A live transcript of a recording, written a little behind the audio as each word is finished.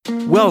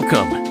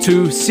Welcome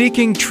to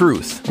Seeking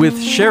Truth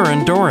with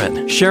Sharon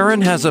Doran.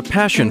 Sharon has a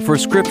passion for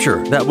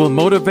Scripture that will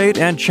motivate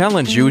and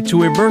challenge you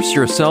to immerse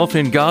yourself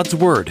in God's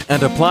Word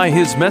and apply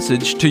His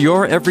message to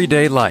your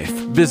everyday life.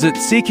 Visit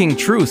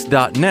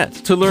seekingtruth.net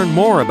to learn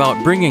more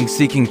about bringing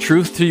Seeking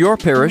Truth to your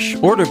parish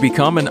or to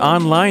become an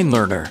online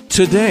learner.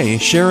 Today,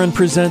 Sharon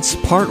presents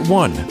Part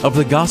 1 of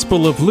the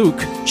Gospel of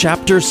Luke,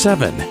 Chapter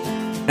 7.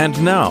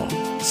 And now,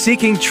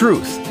 Seeking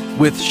Truth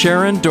with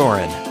Sharon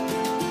Doran.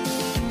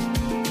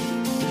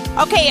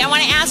 Okay, I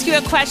want to ask you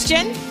a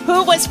question.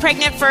 Who was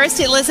pregnant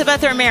first,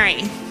 Elizabeth or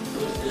Mary?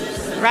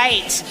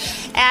 Right.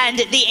 And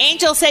the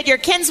angel said, your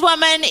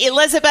kinswoman,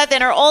 Elizabeth,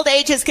 in her old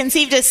age has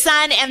conceived a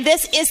son, and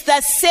this is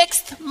the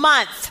 6th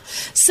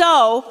month.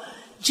 So,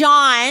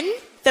 John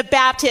the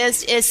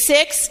Baptist is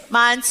 6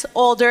 months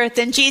older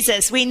than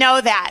Jesus. We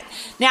know that.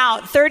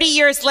 Now, 30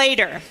 years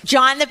later,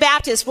 John the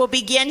Baptist will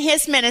begin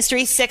his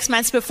ministry 6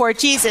 months before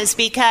Jesus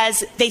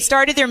because they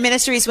started their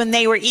ministries when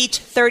they were each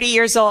 30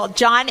 years old.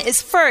 John is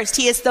first.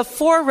 He is the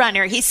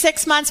forerunner. He's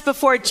 6 months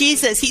before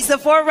Jesus. He's the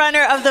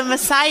forerunner of the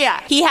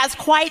Messiah. He has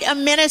quite a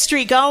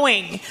ministry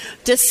going.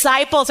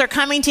 Disciples are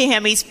coming to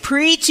him. He's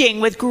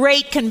preaching with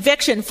great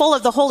conviction, full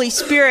of the Holy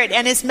Spirit,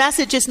 and his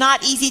message is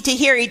not easy to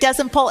hear. He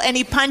doesn't pull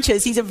any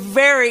punches. He's a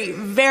very,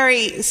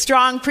 very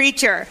strong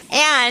preacher.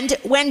 And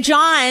when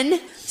John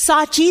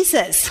saw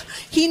Jesus,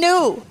 he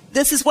knew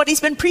this is what he's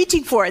been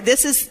preaching for.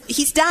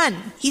 He's done.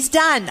 He's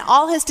done.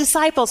 All his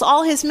disciples,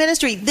 all his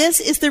ministry.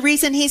 This is the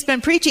reason he's been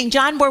preaching.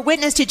 John bore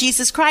witness to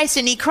Jesus Christ,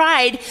 and he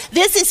cried,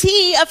 this is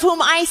he of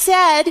whom I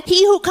said,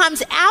 he who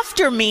comes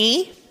after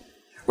me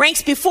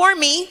ranks before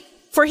me,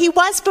 for he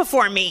was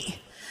before me.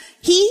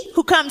 He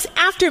who comes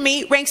after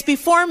me ranks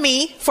before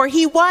me, for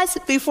he was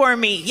before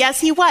me.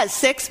 Yes, he was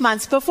 6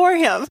 months before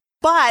him.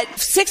 But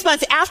 6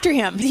 months after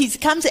him, he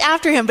comes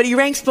after him, but he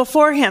ranks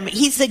before him.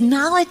 He's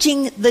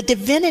acknowledging the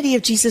divinity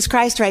of Jesus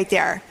Christ right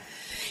there.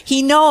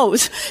 He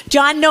knows,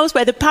 John knows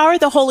by the power of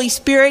the Holy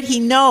Spirit, he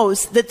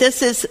knows that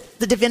this is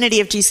the divinity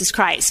of Jesus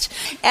Christ.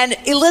 And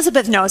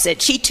Elizabeth knows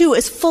it. She too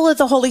is full of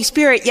the Holy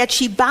Spirit, yet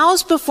she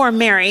bows before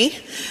Mary.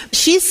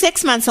 She's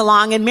 6 months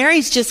along, and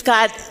Mary's just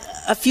got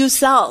a few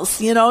cells,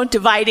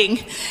 dividing.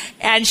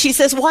 And she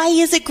says, why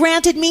is it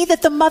granted me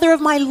that the mother of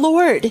my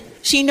Lord?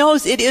 She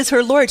knows it is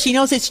her Lord. She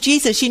knows it's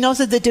Jesus. She knows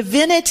of the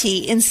divinity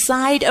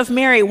inside of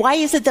Mary. Why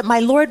is it that my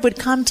Lord would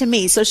come to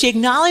me? So she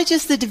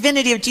acknowledges the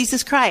divinity of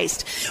Jesus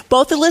Christ.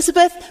 Both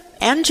Elizabeth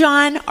and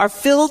John are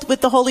filled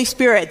with the Holy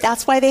Spirit.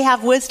 That's why they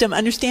have wisdom,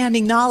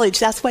 understanding, knowledge.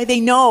 That's why they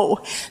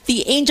know.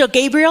 The angel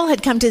Gabriel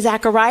had come to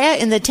Zechariah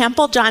in the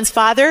temple, John's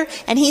father,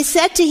 and he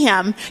said to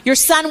him, your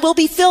son will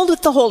be filled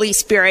with the Holy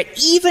Spirit,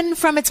 even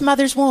from its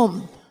mother's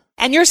womb.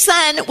 And your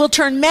son will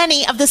turn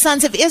many of the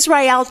sons of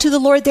Israel to the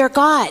Lord their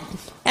God.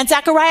 And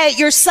Zechariah,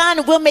 your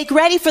son will make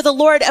ready for the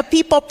Lord a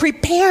people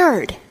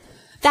prepared.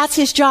 That's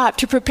his job,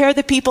 to prepare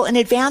the people in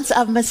advance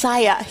of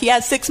Messiah. He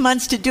has 6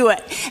 months to do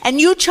it.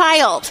 And you,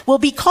 child, will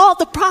be called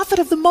the prophet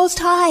of the Most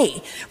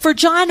High. For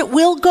John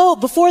will go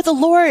before the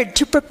Lord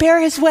to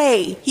prepare his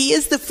way. He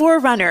is the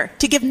forerunner,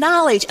 to give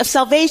knowledge of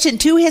salvation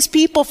to his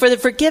people for the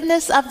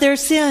forgiveness of their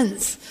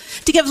sins,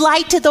 to give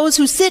light to those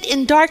who sit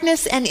in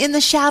darkness and in the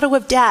shadow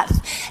of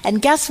death.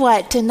 And guess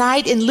what?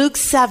 Tonight in Luke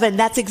 7,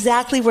 that's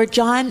exactly where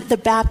John the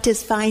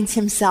Baptist finds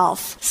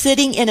himself,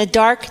 sitting in a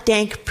dark,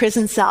 dank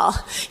prison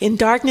cell, in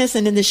darkness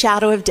and in the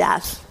shadow of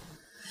death.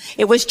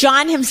 It was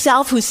John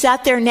himself who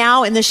sat there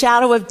now in the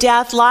shadow of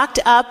death, locked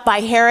up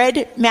by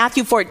Herod.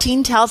 Matthew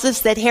 14 tells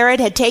us that Herod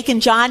had taken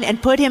John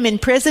and put him in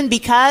prison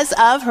because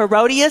of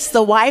Herodias,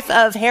 the wife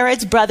of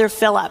Herod's brother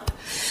Philip.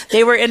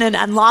 They were in an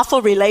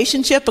unlawful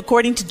relationship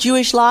according to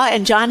Jewish law,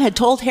 and John had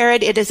told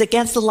Herod, it is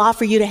against the law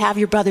for you to have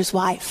your brother's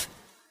wife.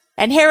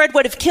 And Herod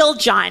would have killed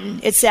John,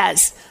 it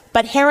says,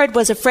 but Herod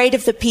was afraid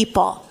of the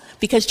people,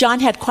 because John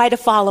had quite a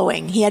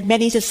following. He had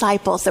many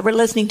disciples that were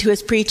listening to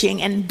his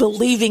preaching and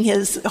believing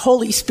his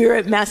Holy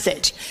Spirit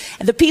message.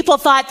 And the people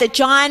thought that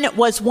John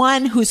was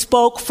one who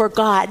spoke for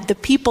God. The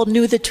people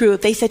knew the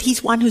truth. They said,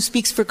 he's one who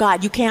speaks for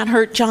God. You can't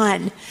hurt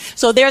John.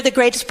 So there the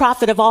greatest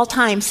prophet of all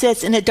time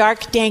sits in a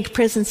dark, dank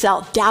prison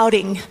cell,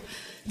 doubting,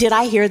 did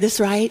I hear this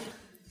right?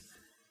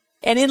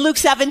 And in Luke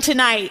 7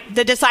 tonight,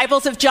 the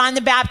disciples of John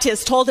the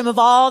Baptist told him of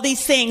all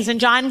these things, and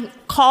John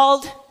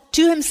called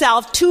to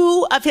himself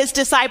 2 of his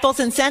disciples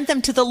and sent them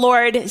to the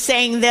Lord,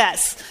 saying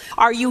this,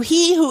 are you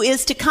he who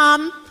is to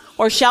come,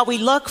 or shall we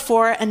look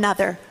for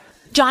another?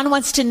 John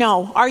wants to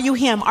know, are you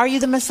him? Are you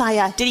the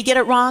Messiah? Did he get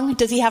it wrong?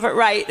 Does he have it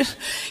right?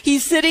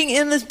 He's sitting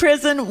in this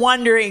prison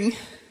wondering.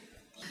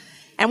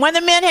 And when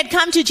the men had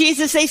come to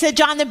Jesus, they said,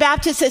 John the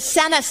Baptist has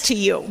sent us to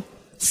you,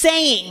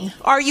 saying,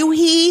 are you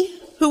he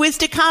who is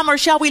to come, or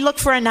shall we look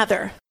for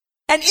another?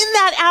 And in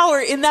that hour,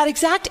 in that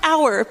exact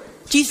hour,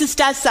 Jesus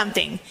does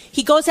something.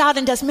 He goes out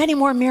and does many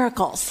more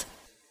miracles.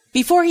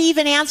 Before he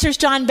even answers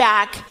John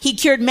back, he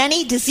cured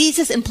many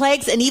diseases and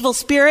plagues and evil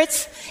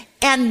spirits,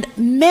 and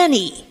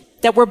many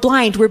that were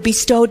blind were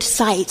bestowed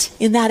sight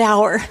in that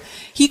hour.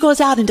 He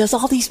goes out and does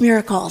all these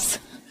miracles.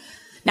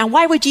 Now,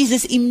 why would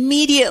Jesus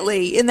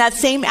immediately in that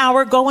same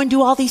hour go and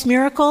do all these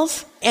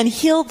miracles? and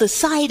healed the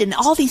sight and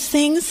all these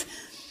things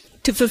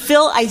to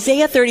fulfill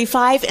Isaiah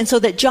 35, and so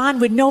that John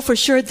would know for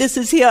sure this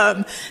is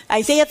him.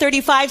 Isaiah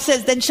 35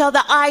 says, then shall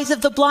the eyes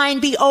of the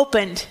blind be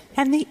opened,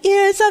 and the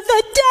ears of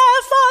the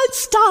deaf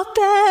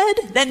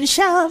unstopped. Then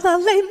shall the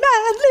lame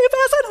man leap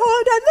as an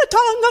horn, and the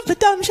tongue of the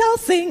dumb shall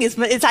sing.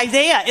 It's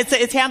Isaiah.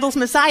 It's Handel's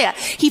Messiah.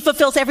 He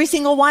fulfills every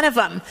single one of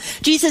them.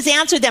 Jesus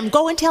answered them,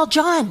 go and tell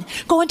John.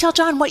 Go and tell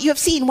John what you have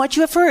seen, what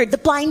you have heard. The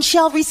blind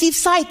shall receive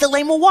sight. The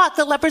lame will walk.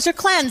 The lepers are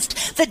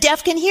cleansed. The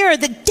deaf can hear.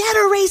 The dead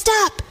are raised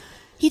up.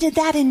 He did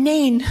that in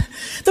Nain.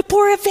 The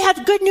poor have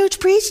had good news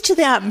preached to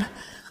them.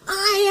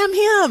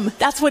 I am him.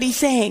 That's what he's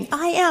saying.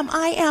 I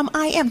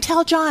am.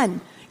 Tell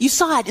John. You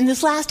saw it in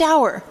this last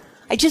hour.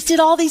 I just did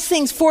all these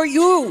things for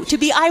you to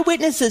be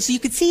eyewitnesses so you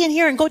could see and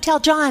hear and go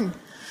tell John.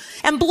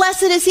 And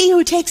blessed is he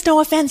who takes no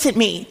offense at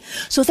me.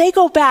 So they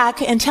go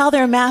back and tell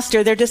their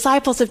master, their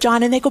disciples of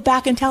John, and they go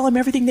back and tell him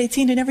everything they'd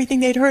seen and everything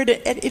they'd heard.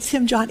 It's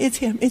him, John. It's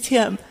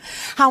him.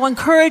 How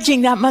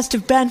encouraging that must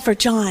have been for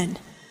John.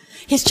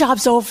 His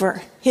job's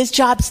over. His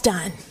job's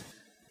done.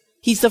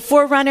 He's the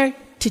forerunner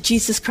to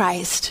Jesus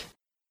Christ.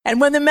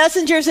 And when the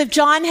messengers of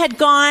John had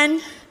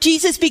gone,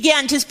 Jesus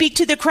began to speak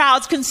to the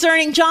crowds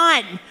concerning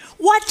John.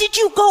 What did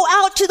you go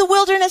out to the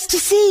wilderness to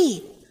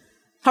see?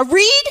 A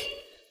reed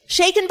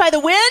shaken by the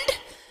wind?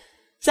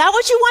 Is that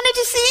what you wanted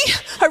to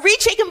see? A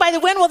reed shaken by the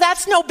wind? Well,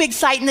 that's no big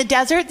sight in the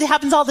desert. It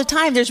happens all the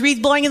time. There's reeds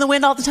blowing in the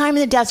wind all the time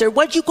in the desert.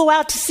 What did you go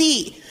out to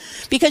see?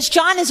 Because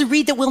John is a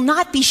reed that will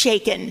not be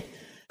shaken.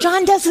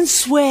 John doesn't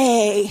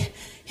sway.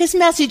 His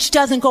message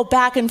doesn't go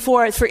back and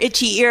forth for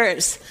itchy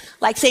ears.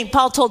 Like St.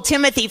 Paul told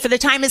Timothy, for the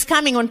time is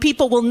coming when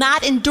people will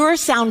not endure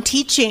sound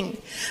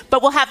teaching,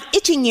 but will have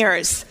itching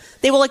ears.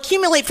 They will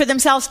accumulate for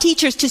themselves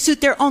teachers to suit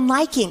their own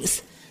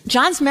likings.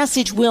 John's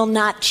message will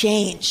not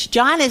change.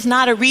 John is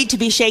not a reed to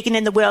be shaken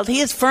in the wind. He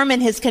is firm in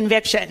his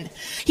conviction.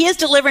 He is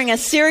delivering a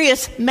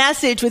serious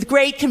message with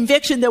great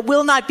conviction that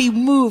will not be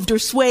moved or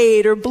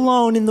swayed or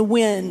blown in the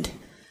wind.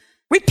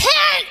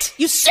 Repent,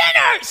 you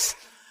sinners!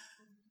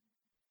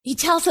 He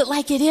tells it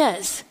like it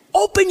is.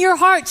 Open your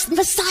hearts. The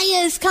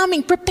Messiah is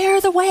coming. Prepare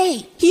the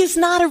way. He is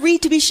not a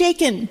reed to be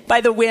shaken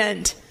by the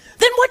wind.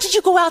 Then what did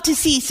you go out to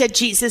see, said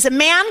Jesus? A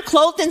man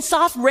clothed in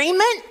soft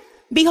raiment?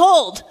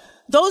 Behold,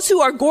 those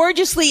who are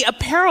gorgeously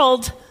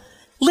apparelled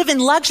live in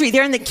luxury.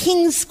 They're in the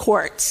king's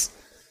courts.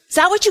 Is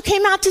that what you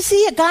came out to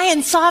see? A guy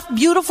in soft,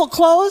 beautiful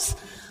clothes?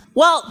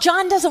 Well,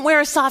 John doesn't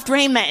wear a soft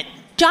raiment.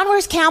 John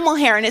wears camel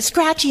hair and it's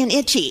scratchy and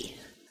itchy.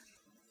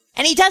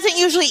 And he doesn't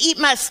usually eat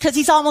much because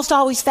he's almost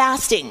always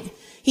fasting.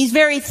 He's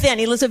very thin.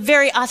 He lives a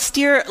very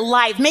austere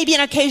life, maybe an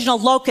occasional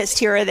locust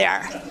here or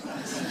there.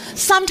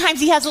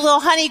 Sometimes he has a little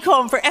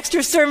honeycomb for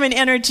extra sermon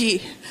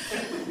energy.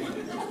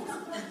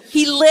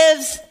 He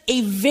lives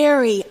a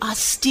very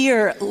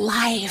austere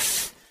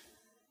life.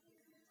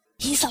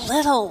 He's a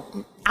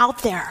little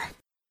out there.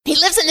 He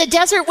lives in the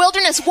desert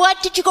wilderness.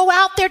 What did you go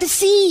out there to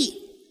see?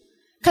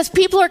 Because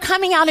people are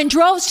coming out in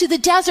droves to the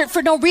desert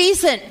for no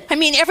reason. I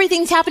mean,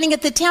 everything's happening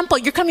at the temple.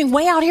 You're coming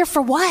way out here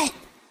for what?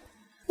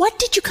 What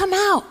did you come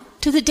out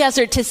to the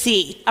desert to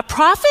see? A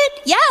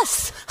prophet?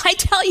 Yes, I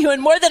tell you,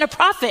 and more than a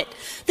prophet.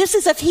 This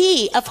is of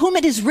he, of whom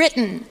it is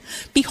written,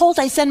 behold,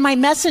 I send my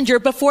messenger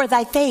before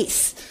thy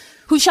face,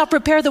 who shall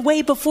prepare the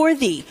way before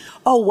thee.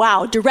 Oh,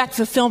 wow, direct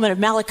fulfillment of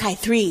Malachi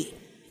 3.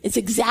 It's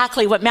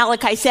exactly what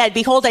Malachi said.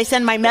 Behold, I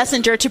send my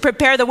messenger to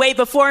prepare the way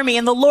before me,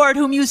 and the Lord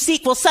whom you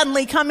seek will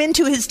suddenly come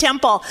into his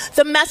temple.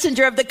 The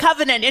messenger of the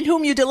covenant in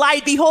whom you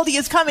delight, behold, he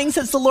is coming,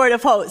 says the Lord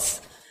of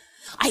hosts.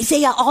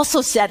 Isaiah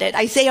also said it.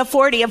 Isaiah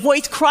 40, a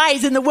voice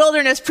cries in the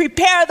wilderness,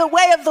 prepare the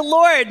way of the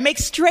Lord, make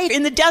straight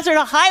in the desert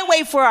a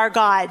highway for our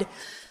God.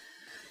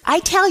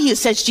 I tell you,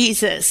 says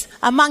Jesus,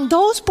 among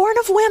those born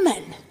of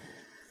women,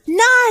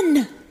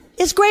 none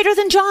is greater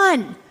than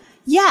John.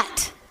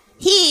 Yet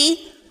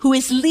he who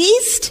is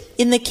least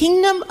in the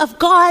kingdom of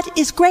God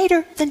is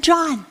greater than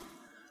John.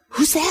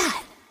 Who's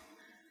that?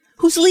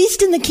 Who's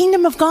least in the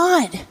kingdom of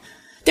God?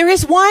 There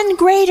is one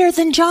greater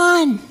than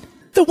John.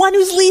 The one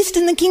who's least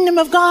in the kingdom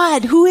of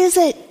God. Who is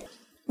it?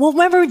 Well,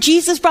 remember,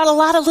 Jesus brought a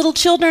lot of little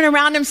children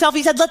around himself.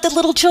 He said, let the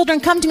little children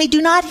come to me.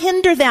 Do not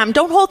hinder them.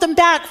 Don't hold them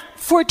back.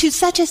 For to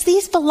such as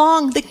these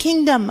belong the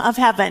kingdom of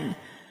heaven.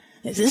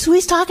 Is this who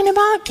he's talking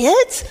about?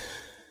 Kids?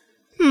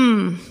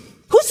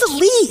 Who's the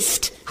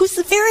least? Who's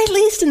the very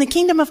least in the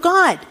kingdom of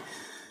God?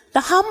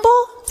 The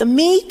humble, the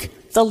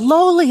meek, the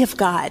lowly of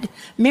God.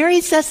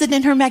 Mary says it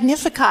in her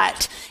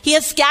Magnificat. He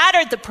has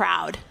scattered the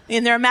proud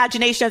in their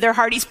imagination of their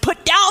heart. He's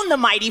put down the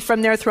mighty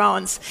from their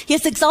thrones. He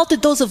has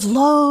exalted those of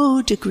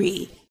low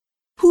degree.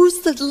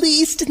 Who's the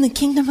least in the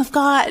kingdom of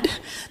God?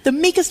 The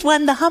meekest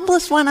one, the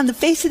humblest one on the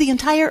face of the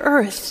entire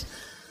earth.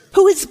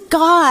 Who is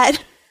God?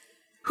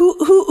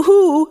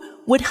 Who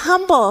would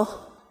humble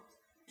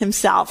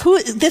himself? Who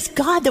is this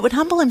God that would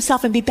humble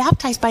himself and be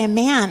baptized by a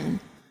man?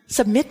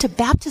 Submit to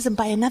baptism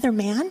by another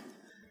man?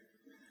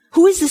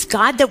 Who is this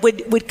God that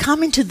would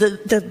come into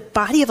the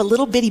body of a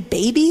little bitty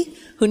baby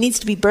who needs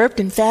to be burped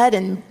and fed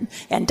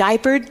and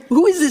diapered?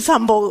 Who is this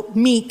humble,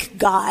 meek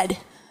God?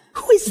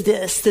 who is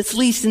this that's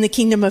least in the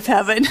kingdom of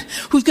heaven,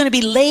 who's going to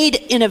be laid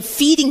in a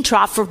feeding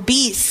trough for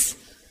beasts,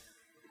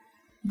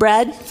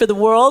 bread for the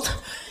world,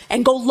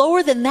 and go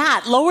lower than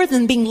that, lower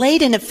than being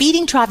laid in a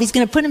feeding trough. He's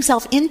going to put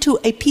himself into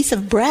a piece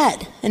of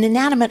bread, an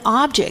inanimate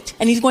object,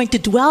 and he's going to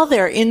dwell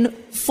there in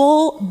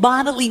full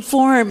bodily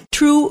form,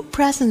 true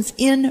presence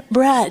in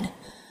bread,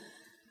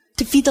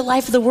 to feed the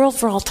life of the world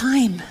for all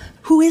time.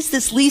 Who is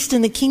this least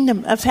in the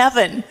kingdom of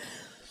heaven?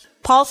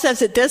 Paul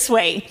says it this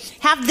way: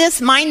 have this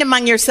mind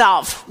among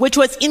yourself, which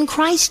was in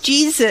Christ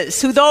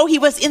Jesus, who though he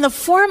was in the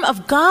form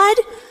of God,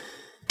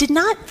 did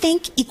not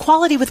think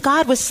equality with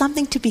God was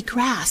something to be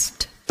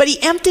grasped. But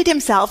he emptied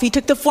himself. He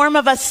took the form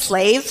of a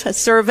slave, a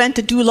servant,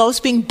 a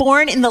doulos, being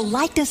born in the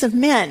likeness of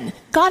men.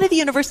 God of the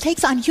universe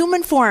takes on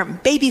human form,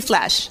 baby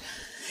flesh.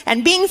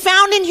 And being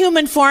found in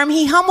human form,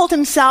 he humbled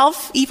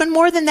himself. Even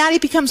more than that, he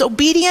becomes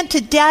obedient to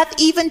death,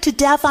 even to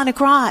death on a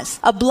cross.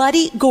 A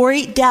bloody,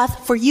 gory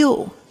death for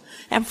you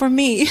and for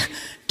me,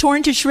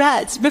 torn to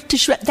shreds, ripped to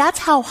shreds. That's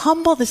how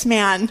humble this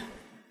man,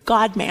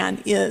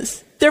 God-man,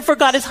 is. Therefore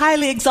God has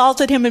highly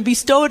exalted him and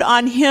bestowed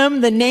on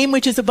him the name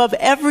which is above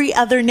every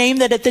other name,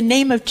 that at the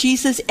name of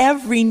Jesus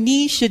every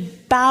knee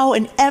should bow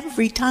and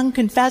every tongue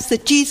confess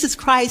that Jesus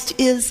Christ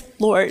is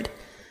Lord.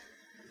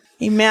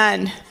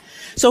 Amen.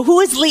 So who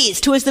is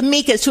least? Who is the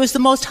meekest? Who is the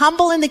most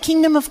humble in the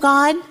kingdom of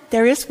God?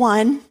 There is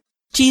one.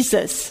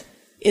 Jesus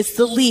is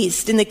the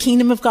least in the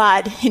kingdom of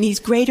God, and he's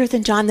greater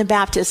than John the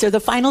Baptist. They're the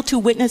final two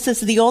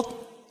witnesses of the old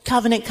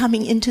covenant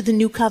coming into the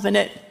new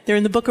covenant. They're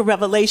in the book of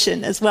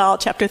Revelation as well,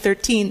 chapter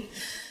 13,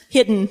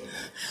 hidden.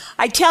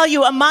 I tell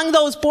you, among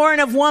those born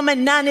of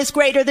woman, none is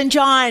greater than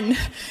John.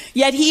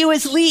 Yet he who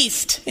is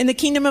least in the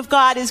kingdom of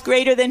God is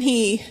greater than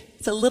he.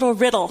 It's a little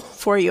riddle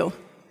for you.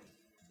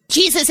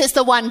 Jesus is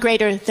the one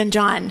greater than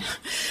John.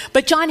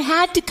 But John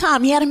had to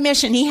come. He had a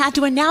mission. He had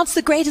to announce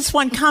the greatest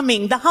one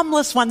coming, the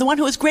humblest one, the one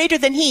who is greater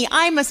than he.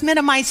 I must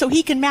minimize so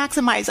he can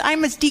maximize. I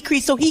must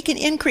decrease so he can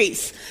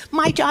increase.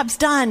 My job's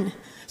done,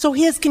 so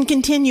his can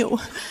continue.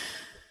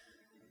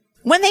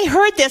 When they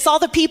heard this, all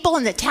the people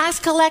and the tax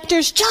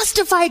collectors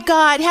justified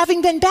God,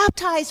 having been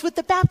baptized with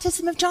the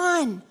baptism of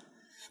John.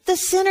 The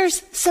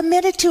sinners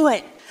submitted to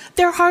it.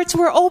 Their hearts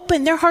were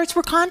open. Their hearts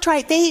were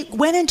contrite. They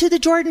went into the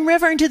Jordan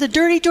River, into the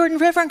dirty Jordan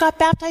River, and got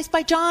baptized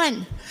by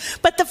John.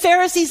 But the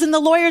Pharisees and the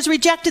lawyers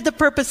rejected the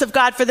purpose of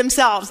God for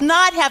themselves,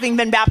 not having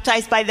been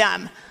baptized by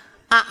them.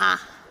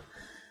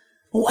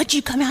 What'd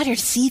you come out here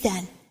to see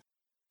then?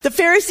 The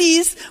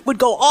Pharisees would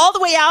go all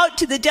the way out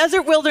to the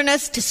desert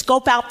wilderness to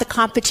scope out the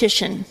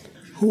competition.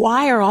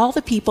 Why are all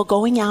the people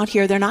going out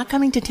here? They're not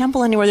coming to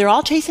temple anywhere. They're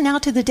all chasing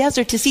out to the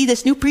desert to see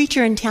this new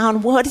preacher in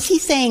town. What is he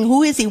saying?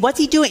 Who is he? What's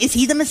he doing? Is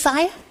he the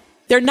Messiah?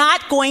 They're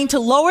not going to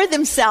lower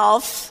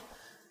themselves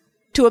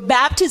to a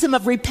baptism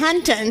of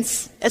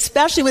repentance,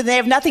 especially when they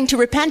have nothing to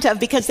repent of,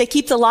 because they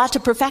keep the law to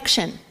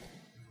perfection.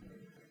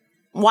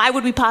 Why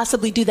would we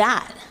possibly do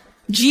that?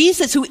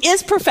 Jesus, who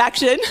is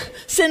perfection,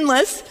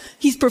 sinless,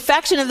 he's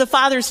perfection of the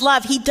Father's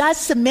love. He does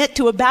submit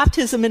to a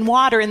baptism in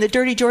water in the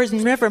dirty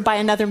Jordan River by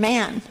another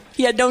man.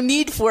 He had no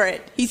need for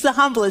it. He's the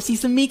humblest.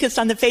 He's the meekest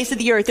on the face of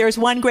the earth. There is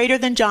one greater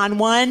than John,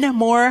 one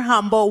more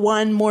humble,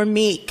 one more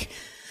meek.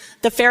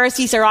 The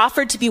Pharisees are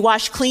offered to be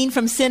washed clean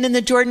from sin in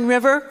the Jordan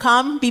River.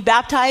 Come, be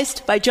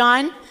baptized by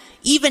John.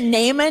 Even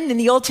Naaman in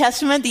the Old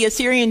Testament, the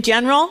Assyrian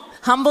general,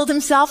 humbled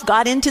himself,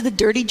 got into the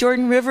dirty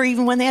Jordan River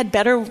even when they had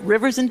better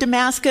rivers in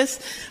Damascus.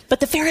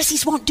 But the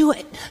Pharisees won't do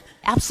it.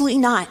 Absolutely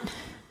not.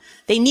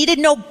 They needed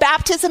no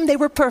baptism. They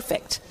were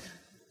perfect.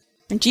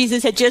 And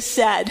Jesus had just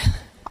said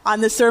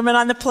on the Sermon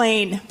on the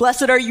Plain,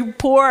 blessed are you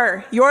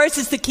poor. Yours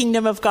is the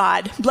kingdom of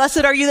God.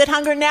 Blessed are you that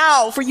hunger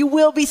now, for you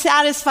will be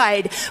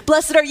satisfied.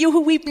 Blessed are you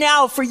who weep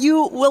now, for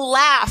you will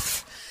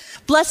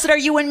laugh. Blessed are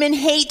you when men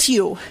hate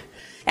you,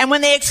 and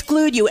when they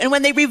exclude you, and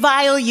when they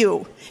revile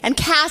you, and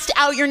cast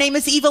out your name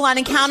as evil on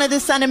account of the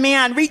Son of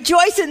Man.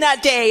 Rejoice in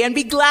that day and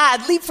be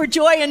glad. Leap for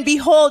joy, and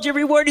behold, your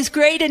reward is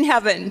great in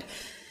heaven.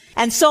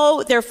 And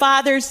so their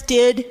fathers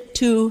did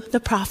to the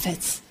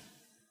prophets.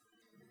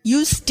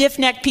 You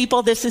stiff-necked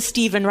people, this is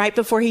Stephen right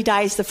before he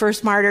dies, the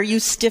first martyr. You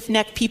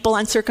stiff-necked people,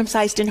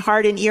 uncircumcised in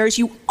heart and ears,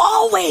 you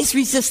always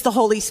resist the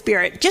Holy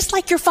Spirit, just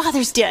like your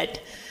fathers did.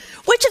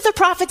 Which of the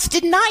prophets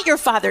did not your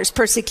fathers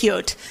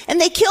persecute?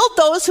 And they killed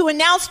those who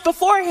announced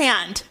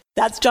beforehand.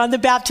 That's John the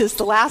Baptist,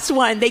 the last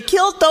one. They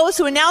killed those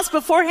who announced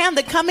beforehand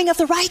the coming of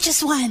the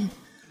righteous one.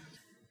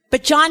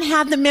 But John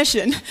had the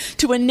mission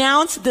to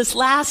announce this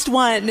last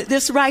one,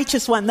 this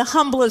righteous one, the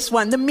humblest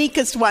one, the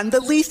meekest one, the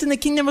least in the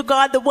kingdom of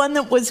God, the one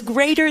that was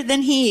greater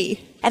than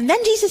he. And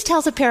then Jesus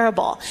tells a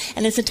parable.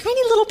 And it's a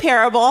tiny little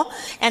parable.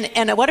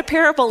 And what a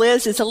parable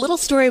is a little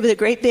story with a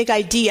great big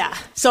idea.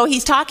 So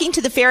he's talking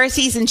to the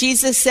Pharisees, and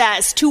Jesus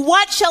says, to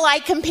what shall I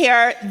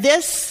compare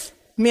this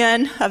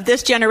men of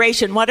this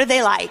generation? What are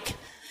they like?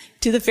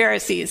 To the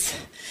Pharisees.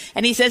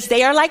 And he says,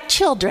 they are like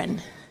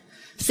children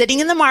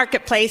sitting in the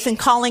marketplace and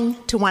calling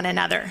to one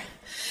another.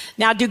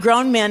 Now, do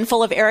grown men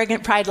full of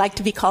arrogant pride like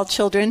to be called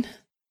children?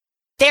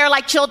 They are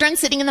like children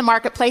sitting in the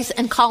marketplace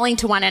and calling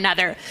to one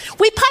another.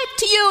 We piped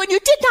to you and you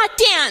did not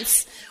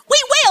dance. We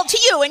wailed to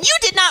you and you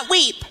did not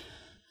weep.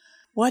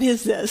 What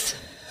is this?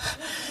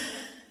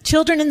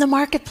 Children in the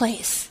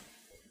marketplace.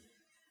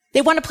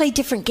 They want to play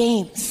different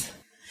games.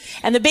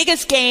 And the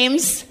biggest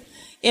games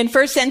in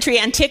first century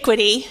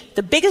antiquity,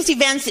 the biggest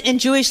events in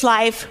Jewish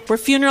life were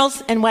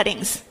funerals and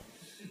weddings.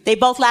 They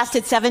both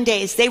lasted 7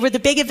 days. They were the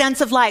big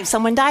events of life.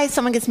 Someone dies,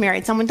 someone gets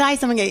married. Someone dies,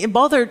 someone gets married.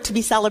 Both are to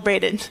be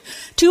celebrated.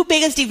 Two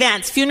biggest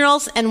events,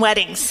 funerals and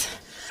weddings.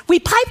 We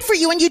piped for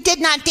you and you did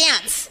not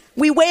dance.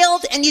 We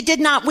wailed and you did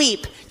not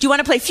weep. Do you want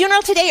to play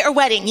funeral today or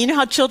wedding? You know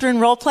how children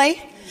role play? Do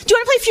you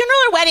want to play funeral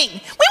or wedding?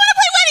 We want to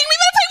play wedding. We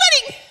want to play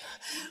wedding.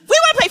 We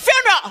want to play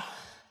funeral.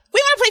 We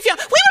want to play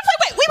funeral. We want to play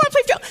wedding. We want to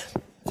play funeral.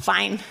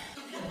 Fine.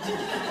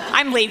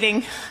 I'm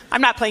leaving.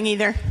 I'm not playing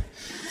either.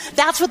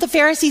 That's what the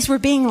Pharisees were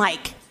being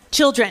like.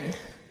 Children.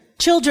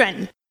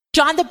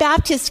 John the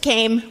Baptist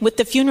came with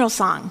the funeral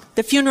song,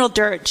 the funeral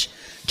dirge.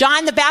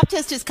 John the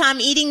Baptist has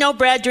come eating no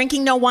bread,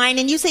 drinking no wine,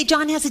 and you say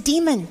John has a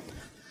demon.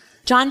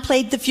 John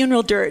played the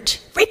funeral dirge.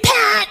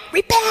 Repent,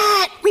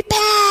 repent,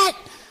 repent.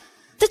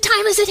 The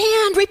time is at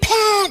hand.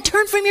 Repent,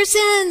 turn from your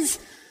sins.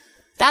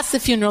 That's the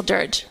funeral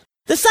dirge.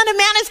 The Son of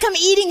Man has come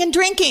eating and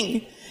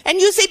drinking. And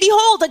you say,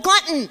 behold, a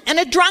glutton and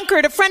a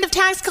drunkard, a friend of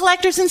tax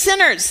collectors and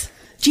sinners.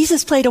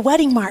 Jesus played a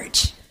wedding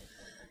march.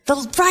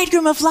 The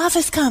bridegroom of love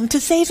has come to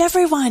save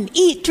everyone.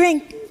 Eat,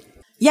 drink.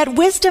 Yet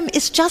wisdom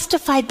is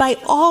justified by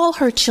all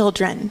her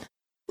children.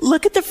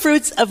 Look at the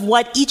fruits of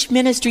what each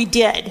ministry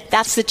did.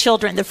 That's the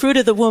children. The fruit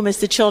of the womb is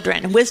the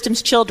children.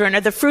 Wisdom's children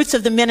are the fruits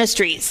of the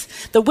ministries.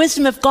 The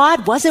wisdom of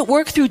God was at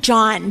work through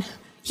John.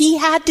 He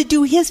had to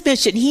do his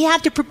mission. He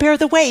had to prepare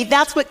the way.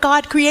 That's what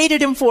God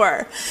created him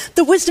for.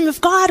 The wisdom of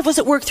God was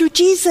at work through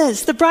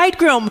Jesus, the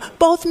bridegroom.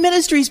 Both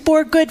ministries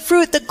bore good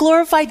fruit that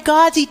glorified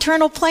God's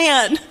eternal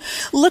plan.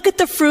 Look at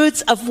the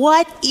fruits of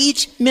what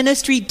each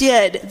ministry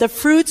did. The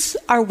fruits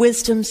are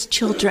wisdom's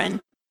children.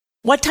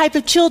 What type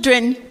of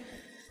children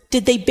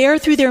did they bear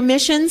through their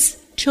missions?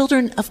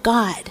 Children of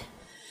God.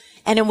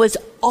 And it was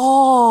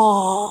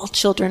all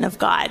children of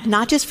God,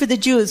 not just for the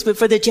Jews, but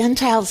for the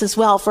Gentiles as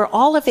well, for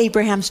all of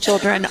Abraham's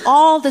children,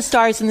 all the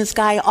stars in the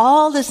sky,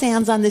 all the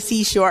sands on the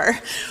seashore.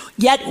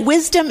 Yet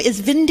wisdom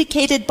is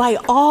vindicated by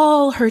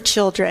all her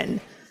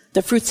children.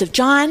 The fruits of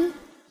John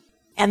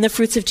and the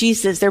fruits of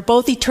Jesus. They're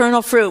both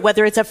eternal fruit,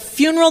 whether it's a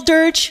funeral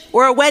dirge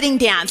or a wedding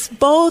dance.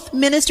 Both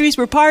ministries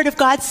were part of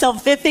God's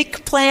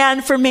salvific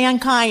plan for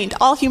mankind,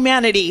 all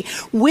humanity.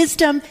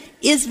 Wisdom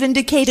is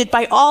vindicated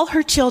by all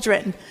her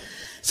children.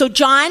 So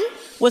John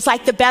was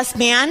like the best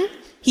man.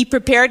 He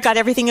prepared, got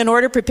everything in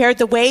order, prepared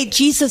the way.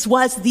 Jesus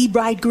was the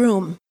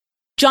bridegroom.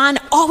 John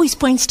always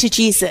points to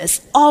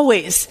Jesus,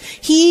 always.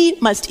 He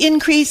must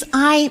increase,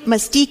 I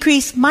must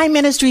decrease. My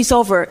ministry's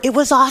over. It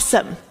was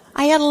awesome.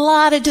 I had a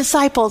lot of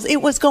disciples.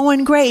 It was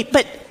going great,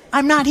 but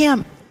I'm not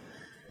him.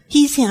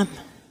 He's him.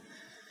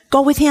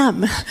 Go with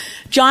him.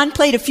 John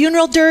played a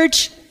funeral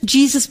dirge.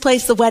 Jesus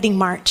plays the wedding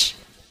march.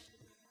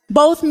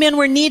 Both men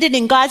were needed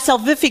in God's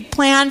salvific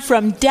plan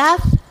from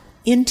death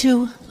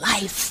into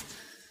life.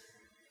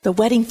 The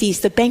wedding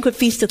feast, the banquet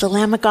feast of the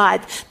Lamb of God.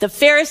 The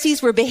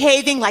Pharisees were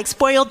behaving like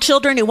spoiled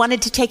children who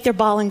wanted to take their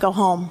ball and go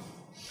home.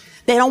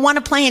 They don't want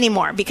to play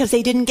anymore because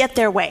they didn't get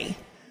their way.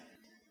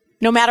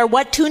 No matter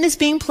what tune is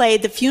being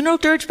played, the funeral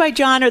dirge by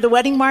John or the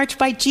wedding march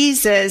by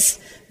Jesus,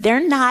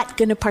 they're not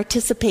going to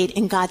participate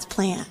in God's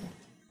plan.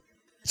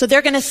 So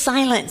they're going to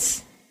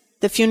silence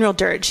the funeral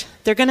dirge.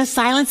 They're going to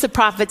silence the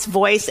prophet's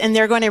voice and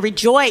they're going to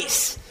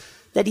rejoice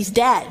that he's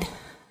dead.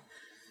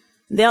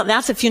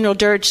 That's a funeral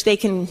dirge they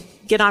can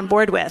get on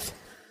board with.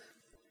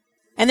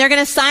 And they're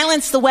going to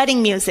silence the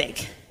wedding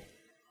music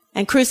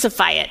and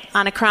crucify it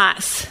on a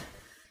cross.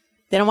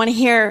 They don't want to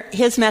hear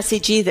his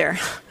message either.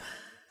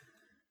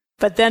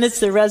 But then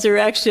it's the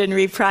resurrection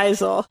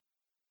reprisal.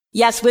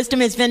 Yes,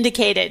 wisdom is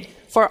vindicated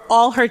for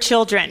all her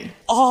children,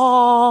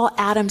 all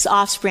Adam's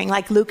offspring,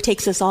 like Luke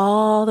takes us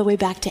all the way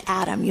back to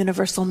Adam,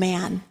 universal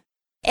man.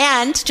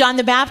 And John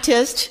the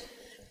Baptist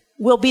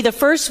will be the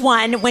first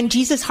one when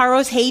Jesus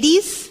harrows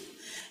Hades.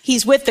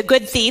 He's with the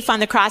good thief on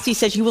the cross. He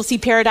says, you will see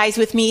paradise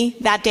with me.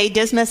 That day,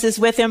 Dismas is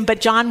with him,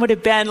 but John would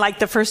have been like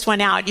the first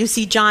one out. You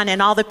see John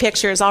in all the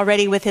pictures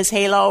already with his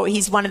halo.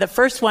 He's one of the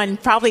first one,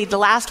 probably the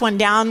last one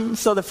down,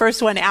 so the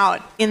first one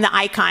out in the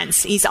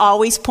icons. He's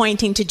always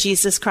pointing to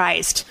Jesus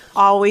Christ,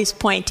 always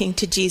pointing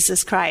to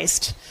Jesus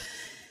Christ.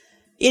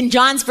 In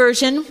John's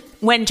version,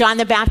 when John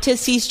the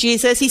Baptist sees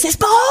Jesus, he says,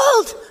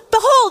 behold,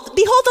 behold,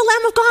 behold the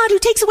Lamb of God who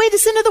takes away the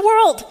sin of the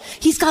world.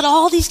 He's got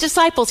all these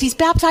disciples. He's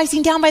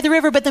baptizing down by the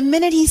river, but the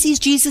minute he sees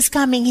Jesus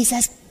coming, he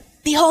says,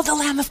 behold the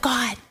Lamb of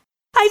God.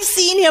 I've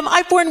seen him.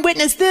 I've borne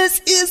witness. This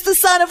is the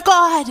Son of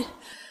God.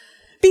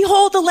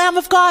 Behold the Lamb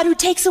of God who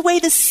takes away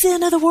the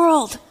sin of the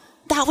world.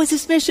 That was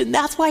his mission.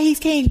 That's why he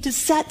came, to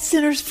set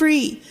sinners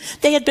free.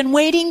 They had been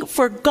waiting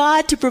for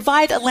God to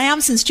provide a lamb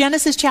since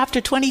Genesis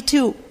chapter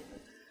 22.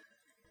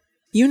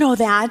 You know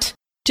that.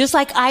 Just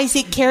like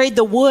Isaac carried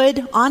the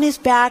wood on his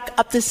back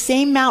up the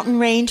same mountain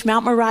range,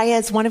 Mount Moriah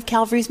is one of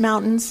Calvary's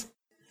mountains.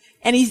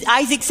 And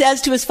Isaac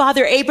says to his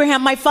father,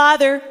 Abraham, my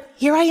father,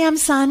 here I am,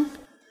 son.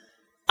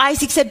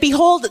 Isaac said,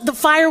 behold, the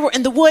fire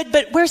and the wood,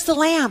 but where's the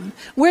lamb?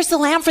 Where's the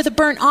lamb for the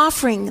burnt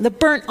offering? The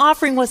burnt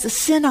offering was a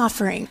sin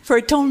offering for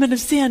atonement of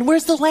sin.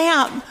 Where's the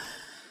lamb?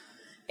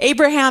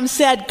 Abraham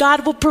said,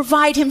 God will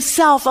provide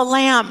himself a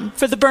lamb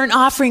for the burnt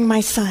offering,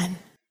 my son.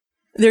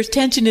 There's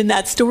tension in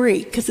that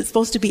story because it's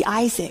supposed to be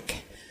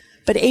Isaac.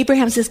 But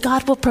Abraham says,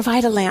 God will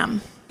provide a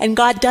lamb. And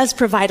God does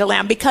provide a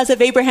lamb. Because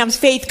of Abraham's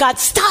faith, God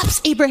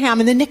stops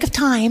Abraham in the nick of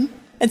time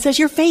and says,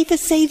 your faith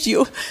has saved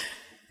you.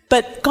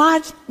 But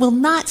God will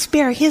not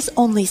spare his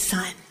only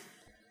son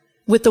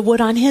with the wood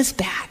on his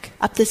back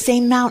up the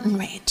same mountain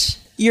range.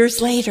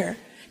 Years later,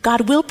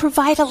 God will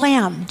provide a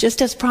lamb,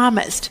 just as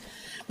promised.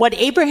 What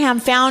Abraham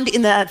found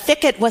in the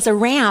thicket was a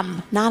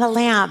ram, not a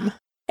lamb.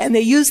 And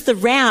they used the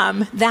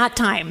ram that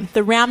time,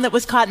 the ram that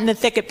was caught in the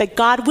thicket. But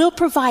God will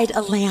provide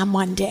a lamb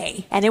one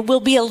day. And it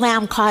will be a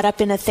lamb caught up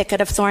in a thicket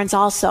of thorns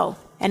also.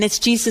 And it's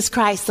Jesus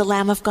Christ, the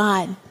Lamb of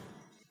God.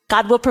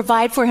 God will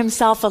provide for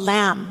himself a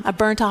lamb, a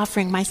burnt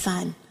offering, my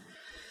son.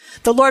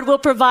 The Lord will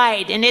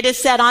provide, and it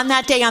is said on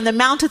that day on the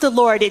mount of the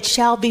Lord, it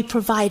shall be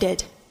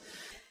provided.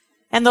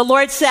 And the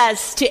Lord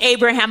says to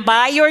Abraham,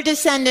 by your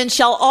descendants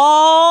shall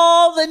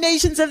all the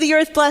nations of the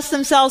earth bless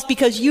themselves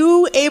because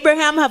you,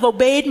 Abraham, have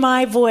obeyed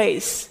my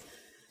voice.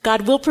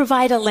 God will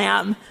provide a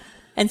lamb.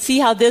 And see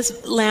how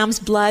this lamb's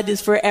blood is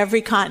for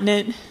every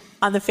continent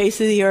on the face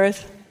of the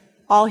earth,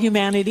 all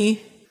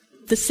humanity,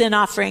 the sin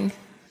offering,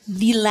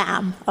 the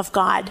Lamb of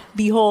God.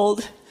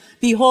 Behold.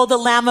 Behold the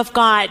Lamb of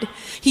God.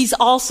 He's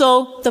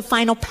also the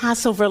final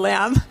Passover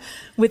lamb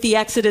with the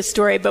Exodus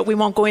story, but we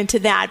won't go into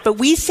that. But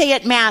we say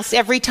at Mass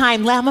every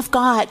time, Lamb of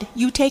God,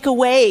 you take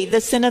away the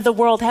sin of the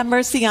world. Have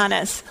mercy on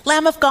us.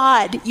 Lamb of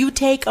God, you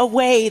take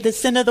away the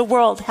sin of the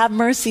world. Have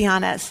mercy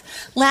on us.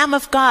 Lamb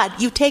of God,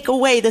 you take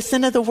away the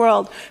sin of the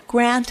world.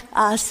 Grant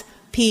us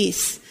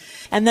peace.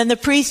 And then the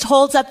priest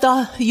holds up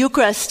the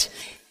Eucharist.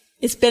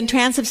 It's been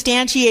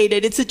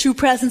transubstantiated. It's the true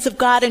presence of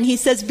God. And he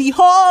says,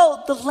 behold,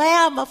 the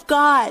Lamb of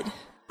God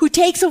who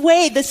takes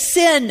away the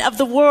sin of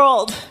the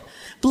world.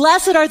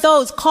 Blessed are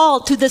those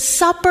called to the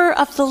supper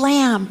of the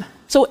Lamb.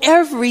 So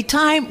every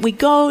time we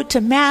go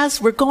to Mass,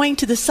 we're going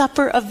to the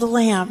supper of the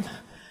Lamb.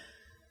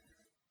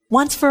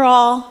 Once for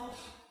all,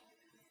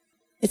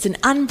 it's an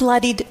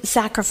unbloodied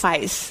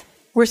sacrifice.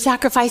 We're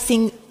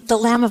sacrificing the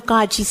Lamb of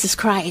God, Jesus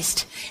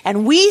Christ.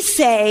 And we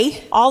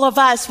say, all of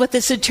us, what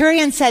the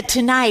centurion said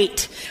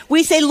tonight,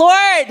 we say,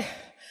 Lord,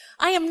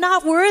 I am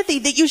not worthy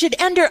that you should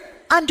enter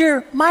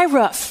under my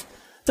roof,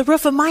 the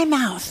roof of my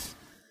mouth.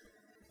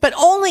 But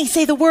only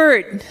say the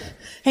word,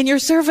 and your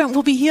servant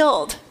will be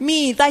healed.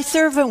 Me, thy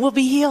servant, will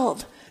be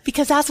healed.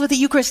 Because that's what the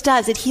Eucharist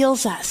does. It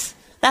heals us.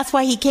 That's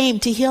why he came,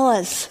 to heal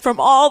us from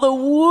all the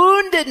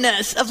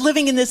woundedness of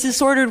living in this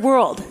disordered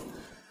world.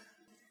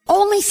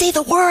 Only say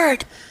the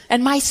word,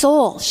 and my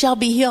soul shall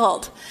be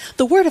healed.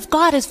 The word of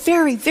God is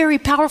very, very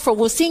powerful.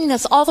 We're seeing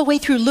this all the way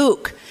through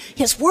Luke.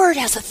 His word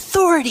has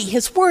authority.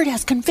 His word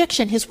has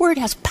conviction. His word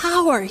has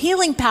power,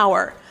 healing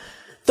power.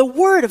 The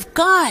word of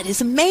God is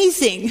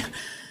amazing.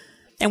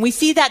 And we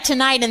see that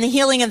tonight in the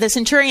healing of the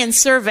centurion's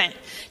servant.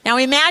 Now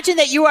imagine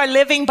that you are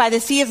living by the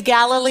Sea of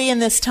Galilee in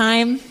this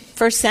time,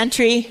 first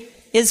century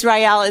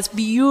Israel. It's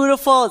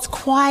beautiful. It's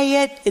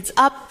quiet. It's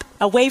up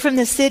away from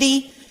the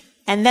city.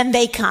 And then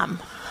they come.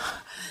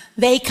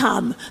 They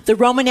come. The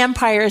Roman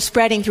Empire is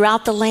spreading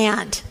throughout the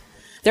land.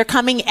 They're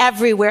coming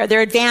everywhere.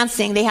 They're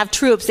advancing. They have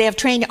troops. They have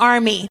trained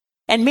army.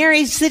 And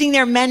Mary's sitting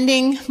there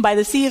mending by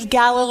the Sea of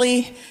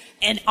Galilee.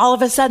 And all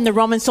of a sudden, the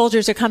Roman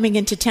soldiers are coming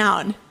into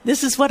town.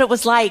 This is what it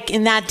was like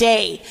in that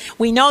day.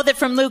 We know that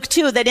from Luke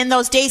 2, that in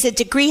those days, a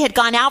decree had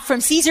gone out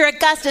from Caesar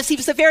Augustus. He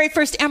was the very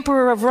first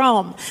emperor of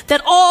Rome,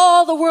 that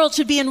all the world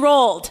should be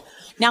enrolled.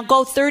 Now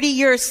go 30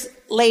 years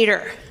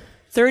later.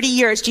 30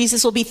 years.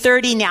 Jesus will be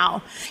 30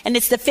 now. And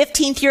it's the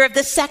 15th year of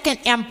the second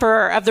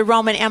emperor of the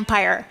Roman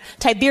Empire,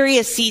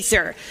 Tiberius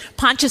Caesar.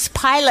 Pontius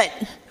Pilate,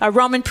 a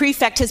Roman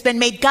prefect, has been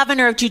made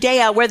governor of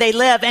Judea where they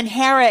live. And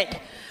Herod,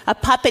 a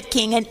puppet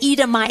king, an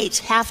Edomite,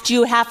 half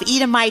Jew, half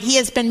Edomite, he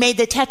has been made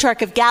the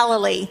tetrarch of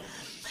Galilee.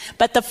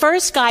 But the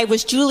first guy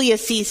was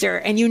Julius Caesar,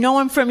 and you know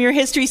him from your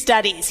history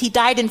studies. He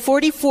died in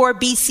 44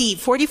 BC,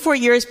 44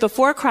 years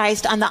before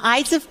Christ. On the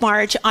Ides of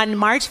March, on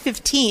March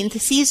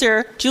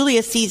 15th,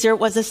 Julius Caesar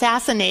was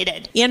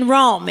assassinated in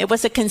Rome. It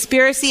was a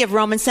conspiracy of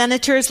Roman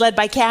senators led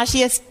by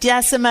Cassius,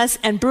 Decimus,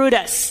 and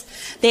Brutus.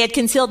 They had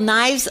concealed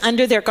knives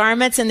under their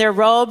garments and their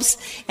robes,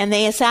 and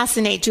they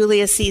assassinate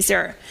Julius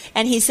Caesar.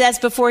 And he says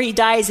before he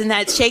dies in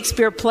that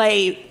Shakespeare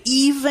play,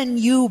 even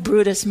you,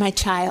 Brutus, my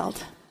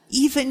child,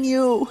 even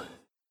you.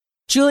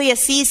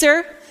 Julius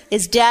Caesar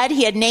is dead.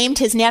 He had named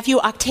his nephew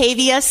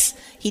Octavius.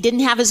 He didn't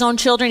have his own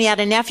children. He had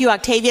a nephew,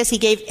 Octavius. He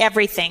gave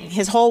everything,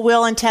 his whole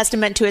will and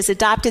testament, to his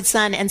adopted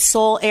son and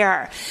sole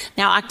heir.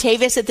 Now,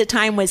 Octavius at the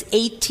time was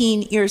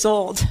 18 years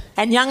old.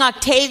 And young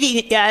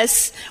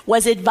Octavius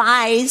was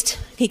advised,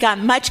 he got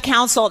much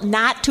counsel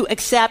not to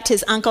accept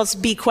his uncle's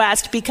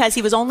bequest because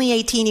he was only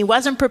 18. He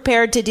wasn't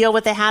prepared to deal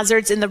with the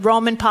hazards in the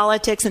Roman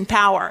politics and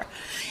power.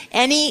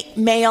 Any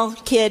male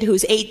kid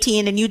who's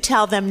 18 and you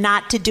tell them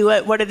not to do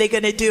it, what are they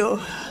going to do?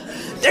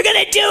 They're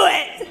going to do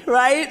it,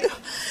 right?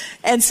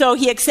 And so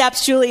he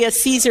accepts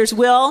Julius Caesar's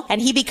will,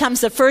 and he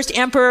becomes the first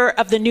emperor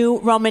of the new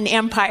Roman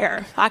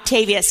Empire.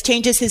 Octavius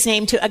changes his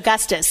name to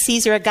Augustus,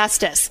 Caesar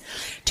Augustus.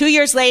 2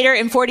 years later,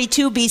 in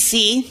 42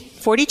 BC,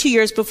 42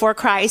 years before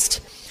Christ,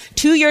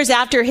 2 years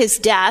after his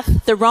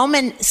death, the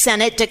Roman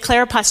Senate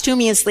declared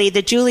posthumously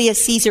that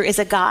Julius Caesar is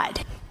a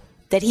god,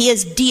 that he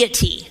is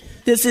deity.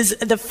 This is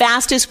the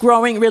fastest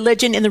growing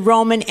religion in the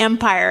Roman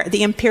Empire,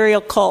 the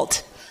imperial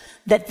cult,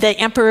 that the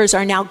emperors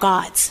are now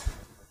gods.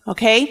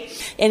 Okay?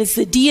 And it's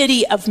the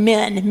deity of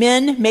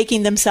men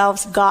making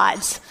themselves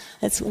gods.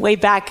 That's way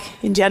back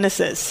in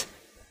Genesis.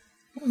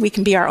 We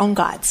can be our own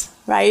gods,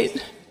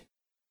 right?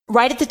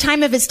 Right at the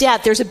time of his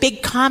death, there's a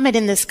big comet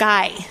in the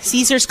sky.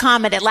 Caesar's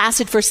comet. It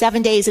lasted for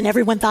 7 days, and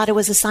everyone thought it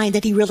was a sign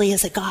that he really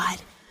is a god.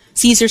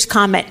 Caesar's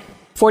comet,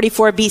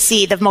 44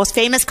 BC, the most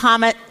famous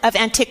comet of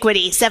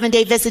antiquity.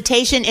 7-day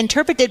visitation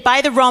interpreted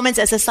by the Romans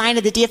as a sign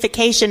of the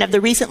deification of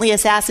the recently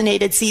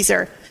assassinated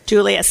Caesar,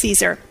 Julius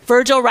Caesar.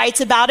 Virgil writes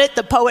about it,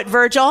 the poet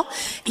Virgil.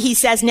 He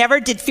says, never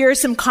did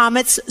fearsome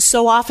comets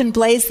so often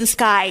blaze the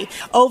sky.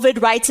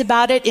 Ovid writes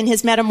about it in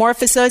his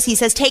Metamorphoses. He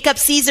says, take up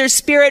Caesar's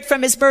spirit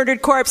from his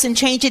murdered corpse and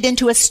change it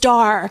into a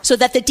star, so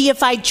that the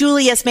deified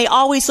Julius may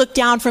always look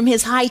down from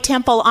his high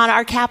temple on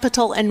our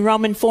Capitol and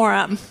Roman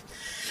Forum.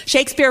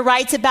 Shakespeare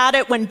writes about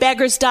it, when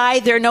beggars die,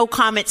 there are no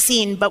comets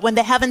seen, but when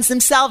the heavens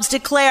themselves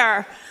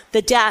declare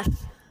the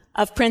death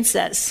of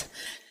princes.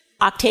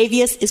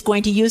 Octavius is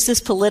going to use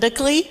this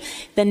politically.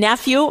 The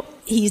nephew,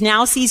 he's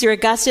now Caesar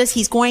Augustus.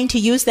 He's going to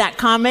use that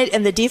comet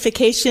and the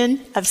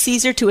deification of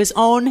Caesar to his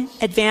own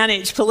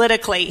advantage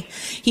politically.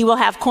 He will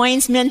have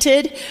coins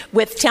minted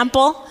with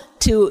temple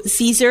to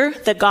Caesar,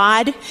 the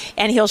god,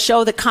 and he'll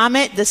show the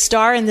comet, the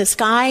star in the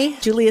sky.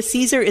 Julius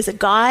Caesar is a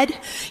god.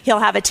 He'll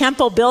have a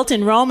temple built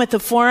in Rome at the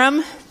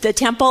Forum, the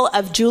temple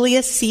of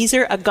Julius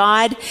Caesar, a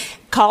god,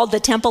 called the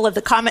Temple of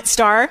the Comet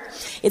Star.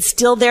 It's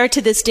still there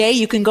to this day.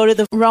 You can go to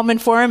the Roman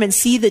Forum and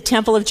see the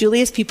Temple of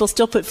Julius. People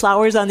still put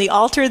flowers on the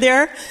altar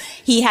there.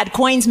 He had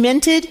coins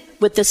minted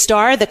with the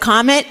star, the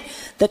comet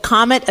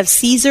of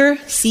Caesar.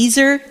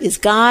 Caesar is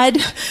God.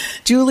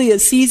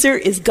 Julius Caesar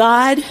is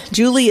God.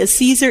 Julius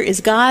Caesar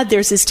is God.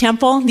 There's his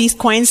temple. These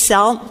coins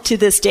sell to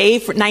this day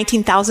for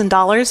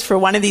 $19,000 for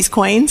one of these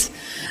coins.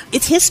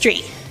 It's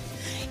history.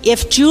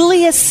 If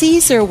Julius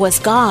Caesar was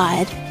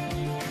God,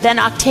 then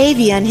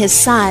Octavian, his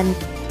son,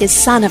 is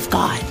son of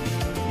God.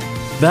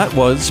 That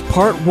was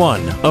part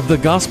 1 of the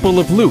Gospel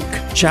of Luke,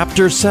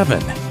 chapter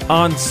 7,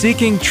 on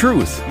Seeking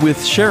Truth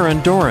with Sharon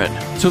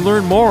Doran. To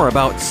learn more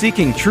about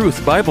Seeking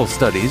Truth Bible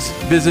studies,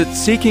 visit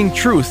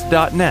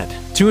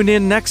seekingtruth.net. Tune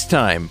in next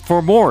time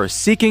for more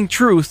Seeking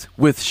Truth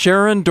with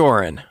Sharon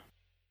Doran.